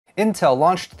Intel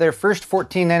launched their first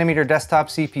 14nm desktop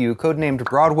CPU, codenamed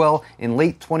Broadwell, in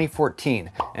late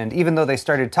 2014, and even though they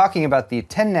started talking about the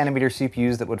 10nm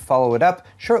CPUs that would follow it up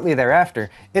shortly thereafter,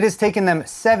 it has taken them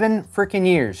 7 frickin'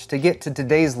 years to get to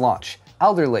today's launch.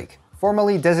 Alder Lake,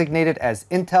 formerly designated as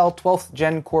Intel 12th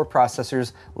Gen core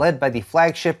processors, led by the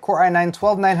flagship Core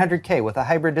i9-12900K with a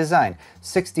hybrid design,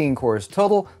 16 cores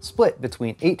total, split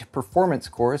between 8 performance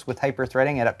cores with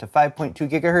hyperthreading at up to 5.2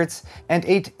 GHz, and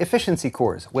 8 efficiency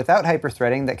cores without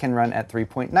hyperthreading that can run at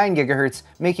 3.9 GHz,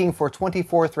 making for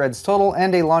 24 threads total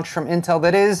and a launch from Intel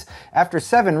that is, after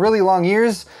 7 really long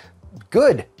years,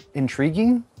 good,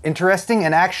 intriguing, interesting,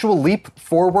 an actual leap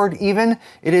forward even.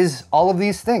 It is all of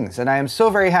these things, and I am so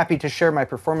very happy to share my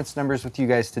performance numbers with you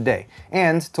guys today,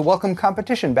 and to welcome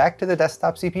competition back to the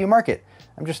desktop CPU market.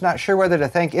 I'm just not sure whether to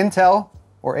thank Intel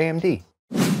or AMD.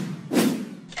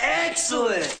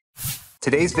 Excellent!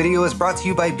 Today's video is brought to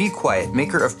you by Be Quiet,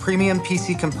 maker of premium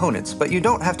PC components, but you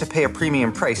don't have to pay a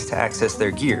premium price to access their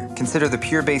gear. Consider the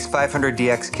PureBase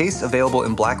 500DX case, available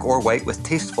in black or white with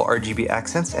tasteful RGB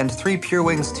accents, and 3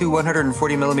 PureWings 2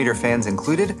 140mm fans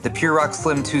included. The PureRock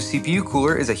Slim 2 CPU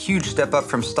cooler is a huge step up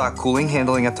from stock cooling,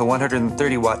 handling up to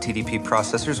 130-watt TDP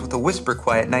processors with a whisper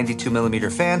quiet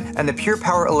 92mm fan, and the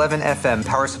PurePower 11 FM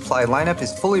power supply lineup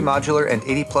is fully modular and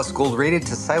 80+ gold rated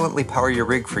to silently power your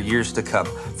rig for years to come.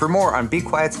 For more on Be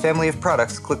Quiet's family of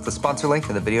products, click the sponsor link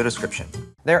in the video description.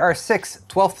 There are 6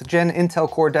 12th Gen Intel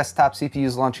Core desktop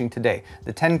CPUs launching today.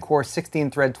 The 10-core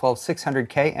 16-thread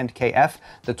 12600K and KF,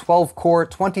 the 12-core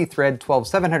 20-thread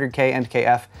 12700K and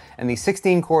KF, and the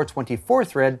 16-core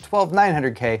 24-thread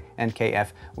 12900K and KF,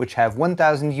 which have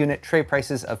 1,000-unit tray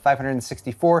prices of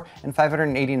 $564 and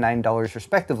 $589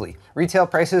 respectively. Retail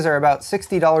prices are about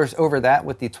 $60 over that,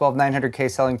 with the 12900K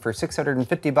selling for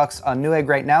 $650 on Newegg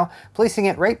right now, placing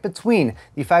it right between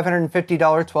the $550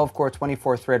 12-core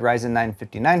 24-thread Ryzen 9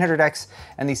 5900X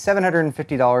and the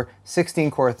 $750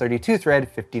 16-core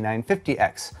 32-thread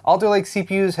 5950X. Alder Lake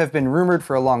CPUs have been rumored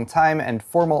for a long time, and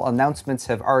formal announcements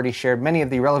have already shared many of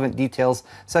the relevant details,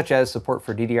 such as support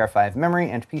for DDR5 memory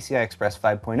and PCI Express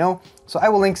 5.0, so I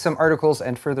will link some articles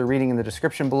and further reading in the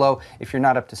description below if you're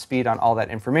not up to speed on all that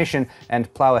information,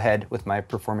 and plow ahead with my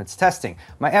performance testing.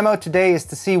 My MO today is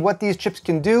to see what these chips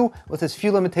can do with as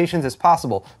few limitations as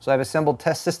possible, so I've assembled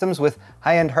test systems with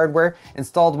high-end hardware,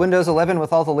 installed Windows 11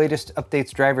 with all the latest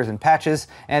updates, drivers, and patches,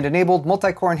 and enabled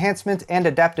multi-core enhancement and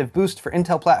adaptive boost for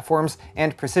Intel platforms,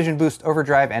 and precision boost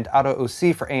overdrive and auto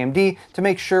OC for AMD to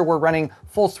make sure we're running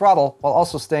full throttle while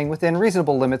also staying within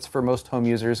reasonable limits for most home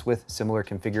users with similar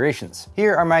configurations.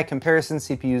 Here are my comparison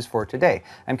CPUs for today.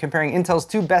 I'm comparing Intel's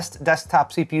 2 best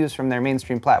desktop CPUs from their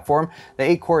mainstream platform, the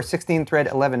 8-core 16-thread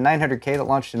 11900K that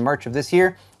launched in March of this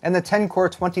year, and the 10-core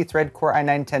 20-thread Core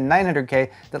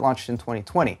i9-10900K that launched in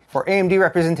 2020. For AMD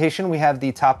representation, we have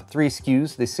the top 3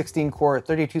 SKUs, the 16-core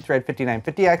 32-thread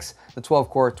 5950X, the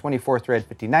 12-core 24-thread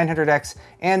 5900X,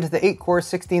 and the 8-core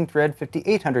 16-thread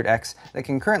 5800X that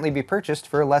can currently be purchased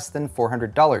for less than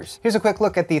 $400. Here's a quick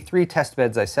look at the 3 test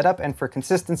beds I set up, and for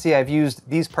consistency I've used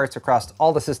these parts across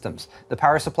all the systems. The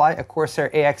power supply, a Corsair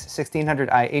AX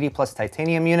 1600i 80+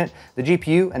 titanium unit, the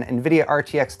GPU, an NVIDIA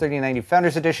RTX 3090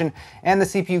 Founders Edition, and the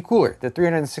CPU cooler, the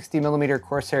 360mm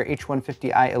Corsair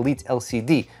H150i Elite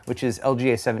LCD, which is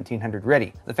LGA 1700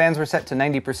 ready. The fans were set to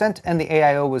 90%, and the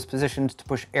AIO was positioned to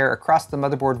push air across the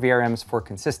motherboard VRMs for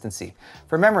consistency.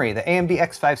 For memory, the AMD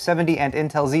X570 and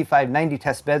Intel Z590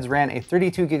 test beds ran a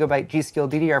 32GB G.Skill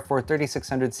DDR4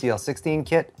 3600 CL16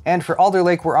 kit, and for Alder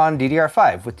Lake we're on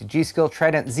DDR5, with the G.Skill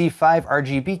Trident Z5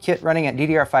 RGB kit running at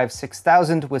DDR5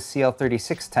 6000 with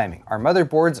CL36 timing. Our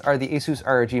motherboards are the Asus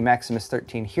ROG Maximus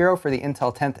 13 Hero for the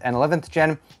Intel 10th and 11th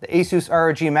Gen, the Asus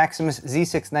ROG Maximus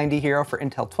Z690 Hero for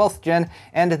Intel 12th Gen,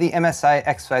 and the MSI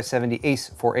X570 Ace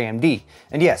for AMD.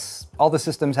 And yes, all the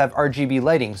systems have RGB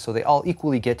lighting, so they all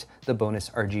equally get the bonus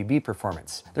RGB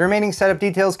performance. The remaining setup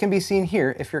details can be seen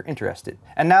here if you're interested.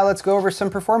 And now let's go over some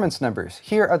performance numbers.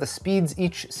 Here are the speeds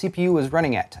each CPU was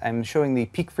running at. I'm showing the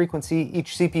peak frequency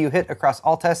each CPU hit across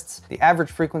all tests, the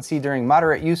average frequency during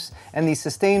moderate use, and the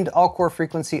sustained all-core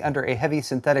frequency under a heavy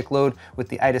synthetic load with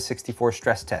the IDA64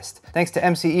 stress test. Thanks to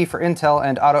MCE for Intel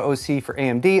and Auto OC for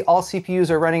AMD, all CPUs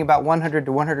are running about 100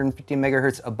 to 150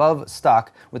 MHz above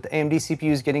stock, with the AMD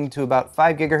CPUs getting to about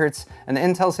 5 GHz, and the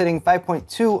Intel's hitting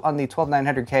 5.2 on the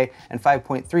 12900K and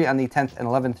 5.3 on the 10th and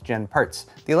 11th gen parts.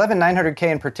 The 11900K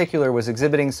in particular was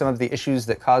exhibiting some of the issues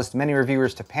that caused many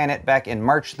reviewers to pan it back in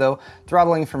March though,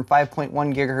 throttling from 5.1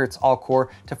 GHz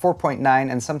all-core to 4.9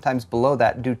 and sometimes below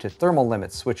that due to thermal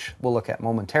limits, which we'll look at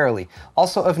momentarily.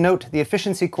 Also of note, the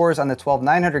efficiency cores on the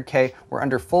 12900K were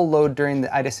under full load during the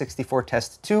IDA64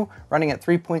 test 2, running at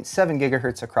 3.7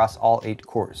 GHz across all 8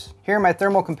 cores. Here are my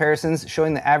thermal comparisons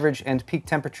showing the average and peak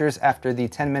temperatures after the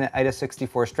 10-minute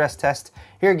IDA64 stress test.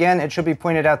 Here again, it should be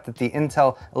pointed out that the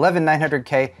Intel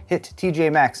 11900K hit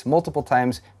TJ Max multiple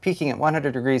times, peaking at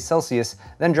 100 degrees Celsius,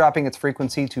 then dropping its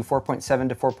frequency to 4.7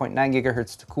 to 4.9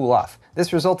 GHz to cool off.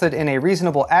 This resulted in a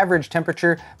reasonable average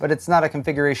temperature, but it's not a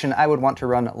configuration I would want to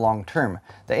run long term.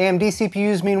 The AMD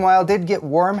CPUs, meanwhile, did get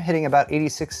warm, hitting about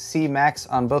 86 C max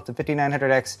on both the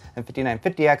 5900X and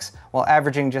 5950X, while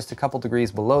averaging just a couple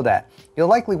degrees below that. You'll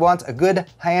likely want a good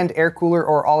high-end air cooler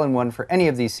or all-in-one for any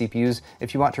of these CPUs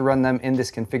if you want to run them in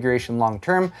this configuration long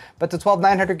term, but the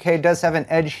 12900K does have an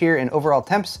edge here in overall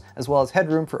temps, as well as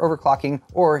headroom for overclocking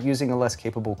or using a less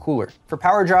capable cooler. For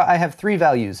power draw, I have 3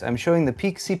 values. I'm showing the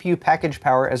peak CPU package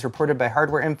power as reported by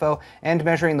Hardware Info and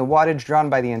measuring the wattage drawn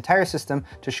by the entire system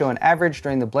to show an average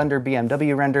during the Blender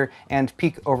BMW render and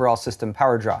peak overall system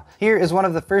power draw. Here is one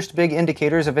of the first big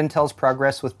indicators of Intel's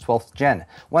progress with 12th gen.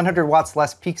 100 watts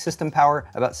less peak system power,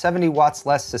 about 70 watts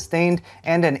less sustained,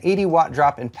 and an 80 watt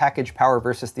drop in package power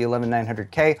versus the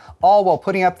 11900K, all while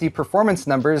putting up the performance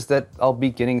numbers that I'll be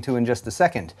getting to in just a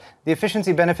second. The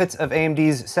efficiency benefits of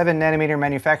AMD's 7nm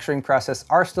manufacturing process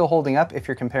are still holding up if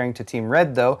you're comparing to Team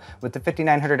Red though, with the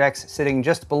 5900X sitting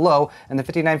just below and the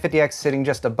 5950X sitting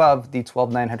just above the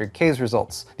 12900K's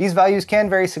results. These values can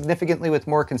vary significantly with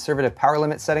more conservative power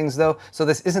limit settings though, so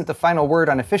this isn't the final word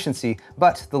on efficiency,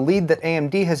 but the lead that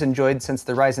AMD has enjoyed since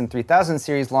the Ryzen 3000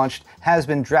 series launched has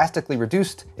been drastically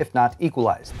reduced, if not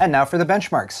equalized. And now for the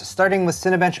benchmarks, starting with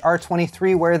Cinebench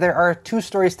R23, where there are 2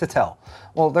 stories to tell.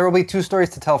 Well, there will be 2 stories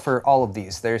to tell for all of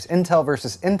these. There's Intel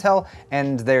versus Intel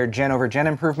and their gen over gen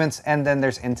improvements, and then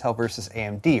there's Intel versus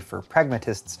AMD for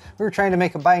pragmatists who are trying to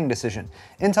make a buying decision.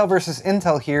 Intel versus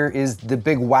Intel here is the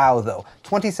big wow though.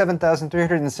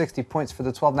 27,360 points for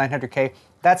the 12900K.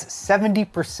 That's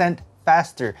 70%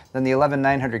 faster than the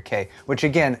 11900K, which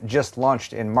again just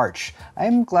launched in March.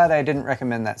 I'm glad I didn't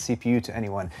recommend that CPU to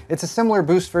anyone. It's a similar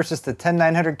boost versus the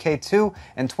 10900K too,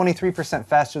 and 23%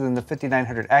 faster than the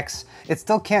 5900X. It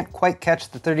still can't quite catch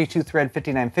the 32-thread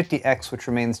 5950X, which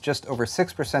remains just over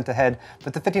 6% ahead,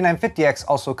 but the 5950X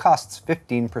also costs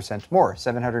 15% more,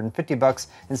 $750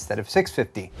 instead of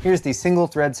 $650. Here's the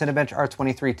single-thread Cinebench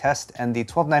R23 test, and the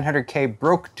 12900K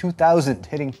broke 2000,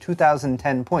 hitting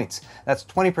 2010 points. That's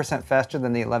 20% faster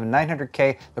than the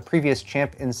 11900K, the previous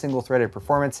champ in single-threaded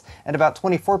performance, and about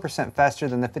 24% faster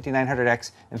than the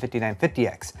 5900X and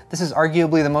 5950X. This is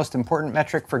arguably the most important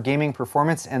metric for gaming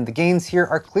performance, and the gains here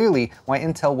are clearly why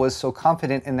Intel was so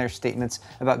confident in their statements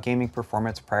about gaming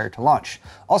performance prior to launch.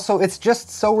 Also, it's just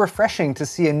so refreshing to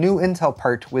see a new Intel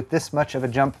part with this much of a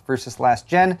jump versus last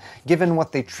gen, given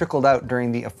what they trickled out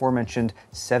during the aforementioned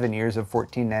 7 years of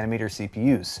 14nm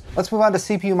CPUs. Let's move on to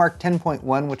CPU Mark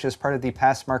 10.1, which is part of the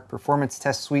Passmark performance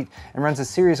test suite and runs a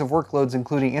series of workloads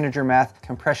including integer math,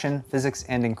 compression, physics,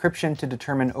 and encryption to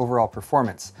determine overall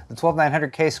performance. The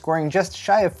 12900K scoring just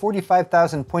shy of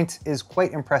 45,000 points is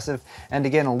quite impressive, and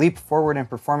again a leap forward in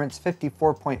performance,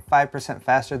 54.5%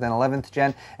 faster than 11th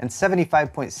gen and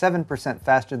 75.7%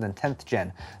 faster than 10th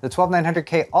gen. The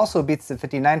 12900K also beats the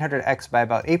 5900X by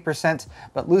about 8%,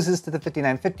 but loses to the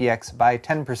 5950X by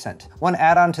 10%. One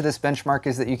add-on to this benchmark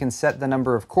is that you can set the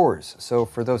number of cores, so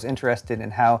for those interested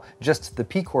in how just the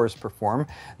P cores perform,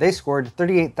 they scored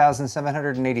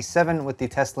 38,787 with the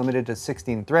test limited to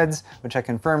 16 threads, which I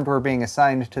confirmed were being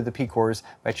assigned to the P cores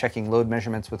by checking load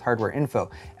measurements with Hardware Info.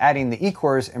 Adding the E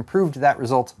cores improved that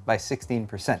result by 16%.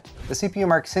 The CPU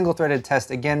Mark single-threaded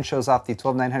test again shows off the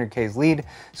 12900K's lead,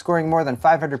 scoring more than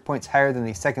 500 points higher than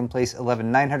the second place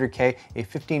 11900K, a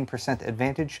 15%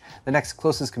 advantage. The next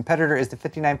closest competitor is the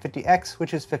 5950X,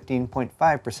 which is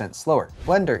 15.5% slower.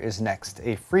 Blender is next,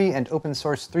 a free and open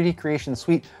source 3D creation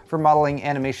suite for modeling,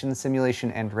 animation,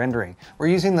 simulation, and rendering. We're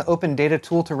using the Open Data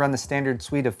tool to run the standard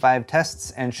suite of 5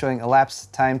 tests and showing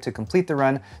elapsed time to complete the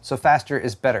run, so faster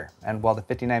is better. And while the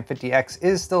 5950X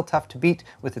is still tough to beat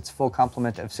with its full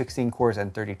complement of 16 cores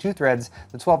and 32 threads,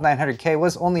 the 12900K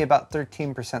was only about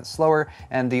 13% slower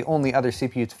and the only other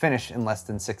CPU to finish in less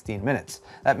than 16 minutes.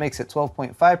 That makes it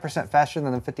 12.5% faster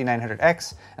than the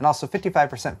 5900X and also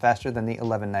 55% faster than the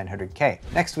 11900K.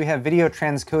 Next we have video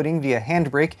transcoding via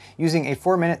Handbrake, Lake using a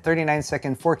 4-minute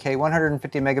 39-second 4K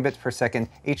 150 megabits per second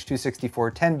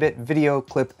H.264 10-bit video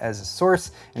clip as a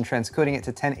source and transcoding it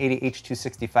to 1080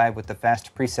 H.265 with the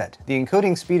fast preset. The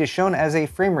encoding speed is shown as a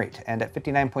frame rate, and at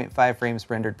 59.5 frames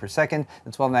rendered per second,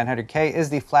 the 12900K is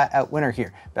the flat-out winner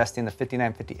here, besting the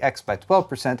 5950X by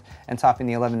 12% and topping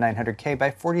the 11900K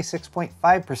by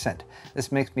 46.5%.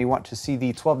 This makes me want to see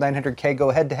the 12900K go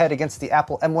head-to-head against the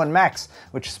Apple M1 Max,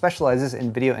 which specializes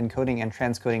in video encoding and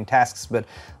transcoding tasks, but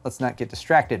let's not get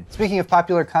distracted. Speaking of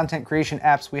popular content creation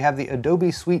apps, we have the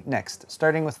Adobe Suite next,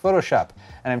 starting with Photoshop,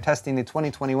 and I'm testing the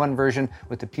 2021 version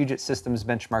with the Puget Systems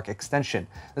benchmark extension.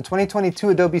 The 2022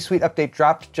 Adobe Suite update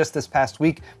dropped just this past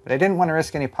week, but I didn't want to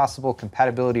risk any possible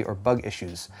compatibility or bug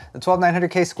issues. The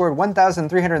 12900K scored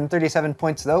 1,337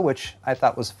 points though, which I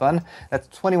thought was fun. That's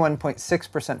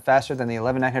 21.6% faster than the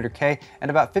 11900K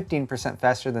and about 15%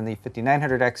 faster than the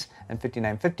 5900X and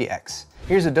 5950X.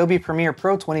 Here's Adobe Premiere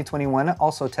Pro 2021,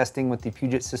 also testing with the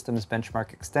Puget Systems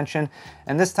benchmark extension,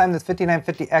 and this time the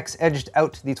 5950X edged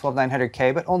out the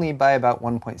 12900K, but only by about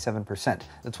 1.7%.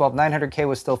 The 12900K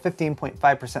was still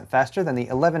 15.5% faster than the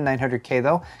 11900K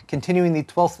though, continuing the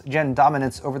 12th gen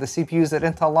dominance over the CPUs that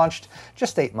Intel launched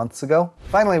just 8 months ago.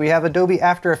 Finally, we have Adobe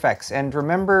After Effects, and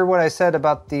remember what I said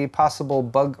about the possible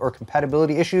bug or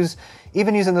compatibility issues?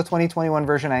 Even using the 2021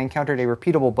 version, I encountered a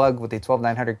repeatable bug with the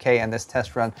 12900K and this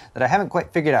test run that I haven't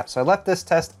quite figured out, so I left this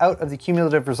test out of the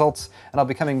cumulative results, and I'll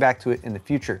be coming back to it in the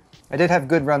future. I did have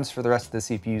good runs for the rest of the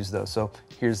CPUs though, so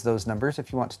here's those numbers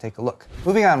if you want to take a look.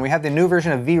 Moving on, we have the new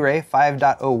version of V-Ray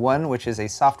 5.01, which is a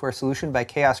software solution by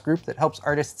Chaos Group that helps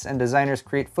artists and designers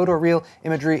create photoreal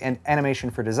imagery and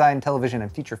animation for design, television,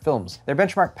 and feature films. Their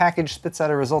benchmark package spits out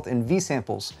a result in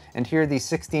V-samples, and here the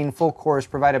 16 full cores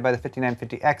provided by the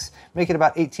 5950X make it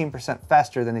about 18%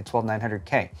 faster than the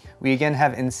 12900K. We again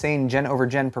have insane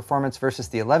gen-over-gen performance versus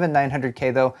the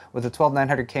 11900K though, with the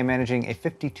 12900K managing a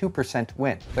 52%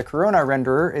 win. The Corona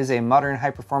renderer is a modern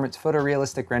high-performance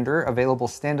photorealistic renderer available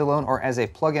standalone or as a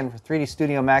plugin for 3D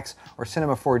Studio Max or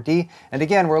Cinema 4D, and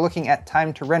again we're looking at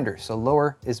time to render, so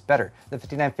lower is better. The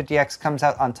 5950X comes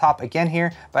out on top again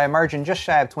here by a margin just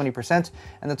shy of 20%,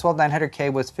 and the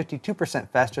 12900K was 52%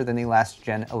 faster than the last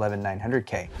gen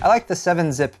 11900K. I like the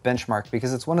 7-zip benchmark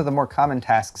because it's one of the more common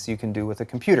tasks you can do with a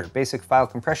computer, basic file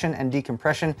compression and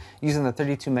decompression using the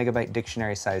 32 megabyte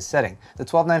dictionary size setting. The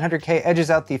 12900K edges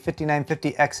out the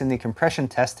 5950X in the compression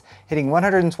test, hitting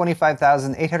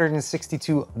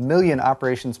 125,862 million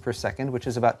operations per second, which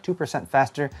is about 2%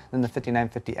 faster than the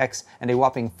 5950X and a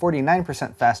whopping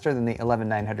 49% faster than the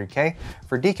 11900K.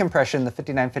 For decompression, the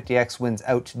 5950X wins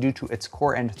out due to its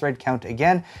core and thread count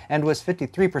again, and was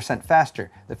 53% faster.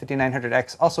 The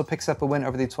 5900X also picks up a win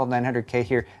over the 12900K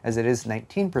here, as it is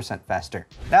 19% faster.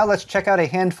 Now let's check out a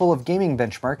handful of gaming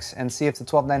benchmarks and see if the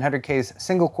 12900K's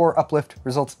single core uplift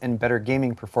results in better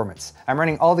gaming performance. I'm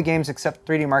running all the games except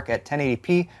 3D Mark at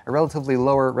 1080p, a relatively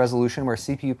lower resolution where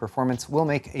CPU performance will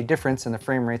make a difference in the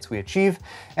frame rates we achieve,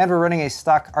 and we're running a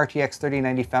stock RTX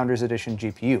 3090 Founders Edition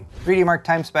GPU. 3D Mark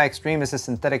Times by Extreme is a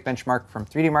synthetic benchmark from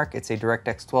 3D Mark. It's a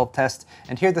DirectX 12 test,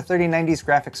 and here the 3090's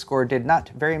graphics score did not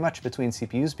vary much between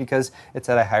CPUs because it's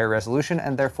at a higher resolution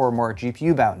and therefore more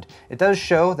GPU bound. It does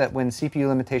show that when CPU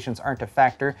limitations aren't a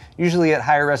factor, usually at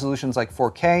higher resolutions like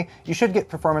 4K, you should get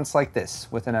performance like this,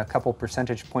 within a couple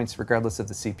percentage points regardless of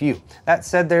the CPU. That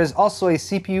said, there's also a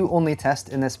CPU-only test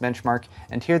in this benchmark,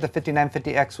 and here the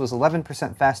 5950X was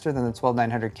 11% faster than the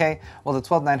 12900K, while the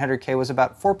 12900K was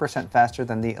about 4% faster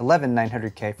than the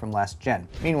 11900K from last gen.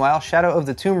 Meanwhile, Shadow of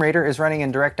the Tomb Raider is running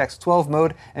in DirectX 12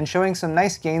 mode and showing some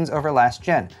nice gains over last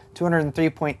gen.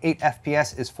 203.8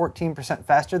 FPS is 14%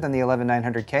 faster than the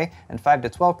 11900K and 5 to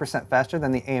 12% faster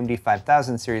than the AMD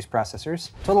 5000 series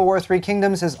processors. Total War 3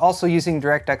 Kingdoms is also using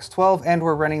DirectX 12, and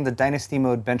we're running the Dynasty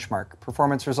mode benchmark.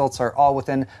 Performance results are all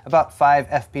within about 5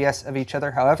 FPS of each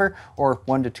other, however, or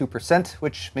 1 to 2%,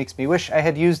 which makes me wish I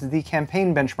had used the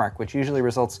Campaign benchmark, which usually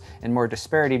results in more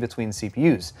disparity between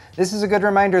CPUs. This is a good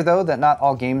reminder, though, that not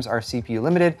all games are CPU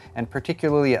limited, and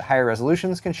particularly at higher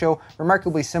resolutions can show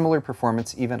remarkably similar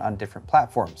performance even on different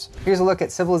platforms. Here's a look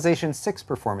at Civilization 6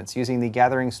 performance using the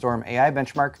Gathering Storm AI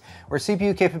benchmark, where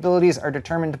CPU capabilities are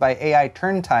determined by AI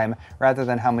turn time rather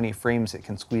than how many frames it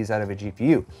can squeeze out of a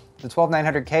GPU. The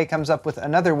 12900K comes up with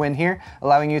another win here,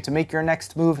 allowing you to make your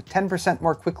next move 10%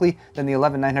 more quickly than the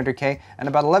 11900K and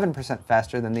about 11%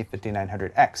 faster than the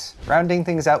 5900X. Rounding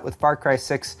things out with Far Cry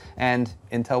 6, and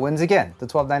Intel wins again. The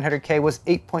 12900K was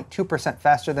 8.2%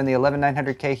 faster than the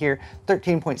 11900K here,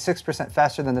 13.6%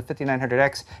 faster than the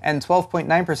 5900X, and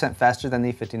 12.9% faster than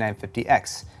the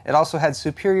 5950X. It also had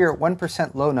superior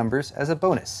 1% low numbers as a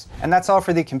bonus. And that's all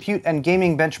for the compute and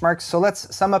gaming benchmarks, so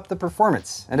let's sum up the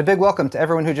performance. And a big welcome to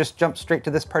everyone who just jumped straight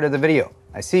to this part of the video.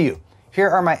 I see you. Here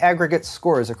are my aggregate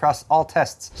scores across all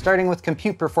tests, starting with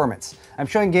compute performance. I'm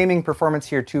showing gaming performance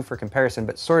here too for comparison,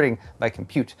 but sorting by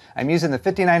compute. I'm using the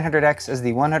 5900X as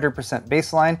the 100%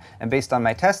 baseline, and based on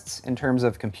my tests, in terms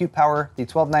of compute power, the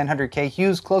 12900K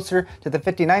hews closer to the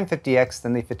 5950X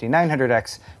than the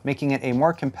 5900X, making it a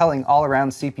more compelling all-around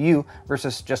CPU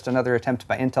versus just another attempt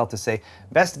by Intel to say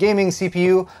best gaming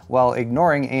CPU while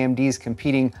ignoring AMD's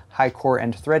competing high core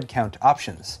and thread count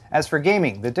options. As for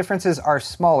gaming, the differences are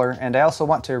smaller, and I also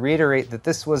want to reiterate that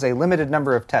this was a limited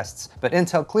number of tests, but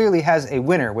Intel clearly has a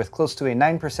winner with close to a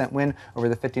 9% win over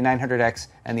the 5900X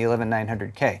and the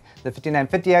 11900K. The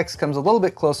 5950X comes a little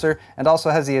bit closer and also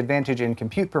has the advantage in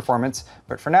compute performance,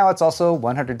 but for now it's also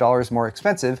 $100 more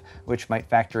expensive, which might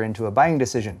factor into a buying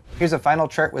decision. Here's a final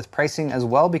chart with pricing as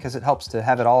well, because it helps to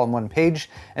have it all on one page,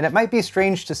 and it might be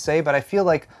strange to say, but I feel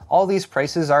like all these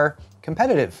prices are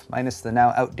competitive, minus the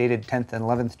now outdated 10th and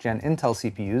 11th gen Intel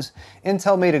CPUs.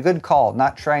 Intel made a good call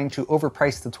not trying to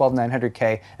overprice the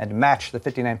 12900K and match the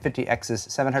 5950X's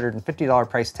 $750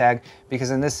 price tag, because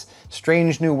in this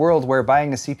strange new world where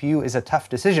buying a CPU is a tough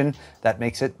decision, that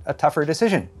makes it a tougher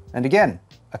decision. And again,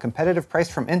 a competitive price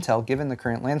from Intel given the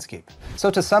current landscape.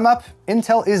 So to sum up,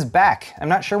 Intel is back. I'm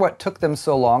not sure what took them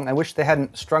so long. I wish they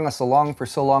hadn't strung us along for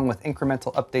so long with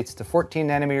incremental updates to 14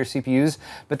 nanometer CPUs,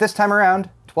 but this time around,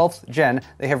 12th gen,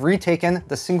 they have retaken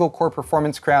the single core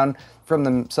performance crown from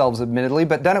themselves admittedly,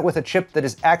 but done it with a chip that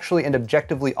is actually and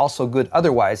objectively also good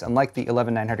otherwise, unlike the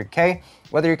 11900K.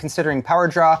 Whether you're considering power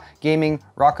draw, gaming,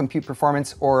 raw compute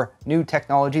performance, or new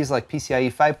technologies like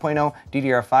PCIe 5.0,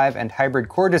 DDR5, and hybrid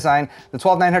core design, the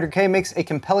 12900K makes a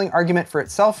compelling argument for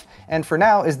itself, and for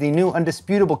now is the new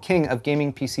undisputable king of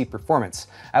gaming PC performance.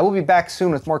 I will be back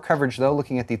soon with more coverage though,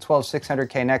 looking at the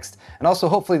 12600K next, and also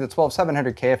hopefully the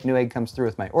 12700K if NEWEGG comes through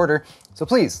with my order. So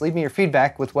please leave me your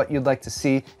feedback with what you'd like to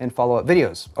see in follow-up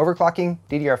videos. Overclocking,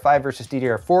 DDR5 versus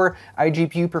DDR4,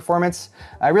 iGPU performance.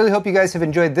 I really hope you guys have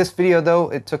enjoyed this video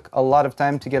though. It took a lot of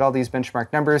time to get all these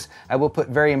benchmark numbers. I will put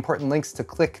very important links to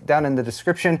click down in the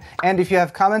description, and if you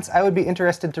have comments, I would be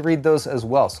interested to read those as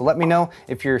well. So let me know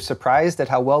if you're surprised at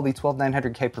how well the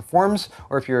 12900K performs,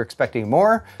 or if you're expecting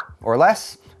more or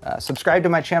less. Subscribe to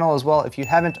my channel as well if you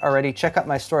haven't already. Check out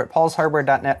my store at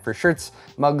paulshardware.net for shirts,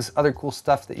 mugs, other cool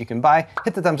stuff that you can buy.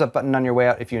 Hit the thumbs up button on your way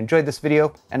out if you enjoyed this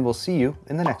video, and we'll see you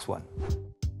in the next one.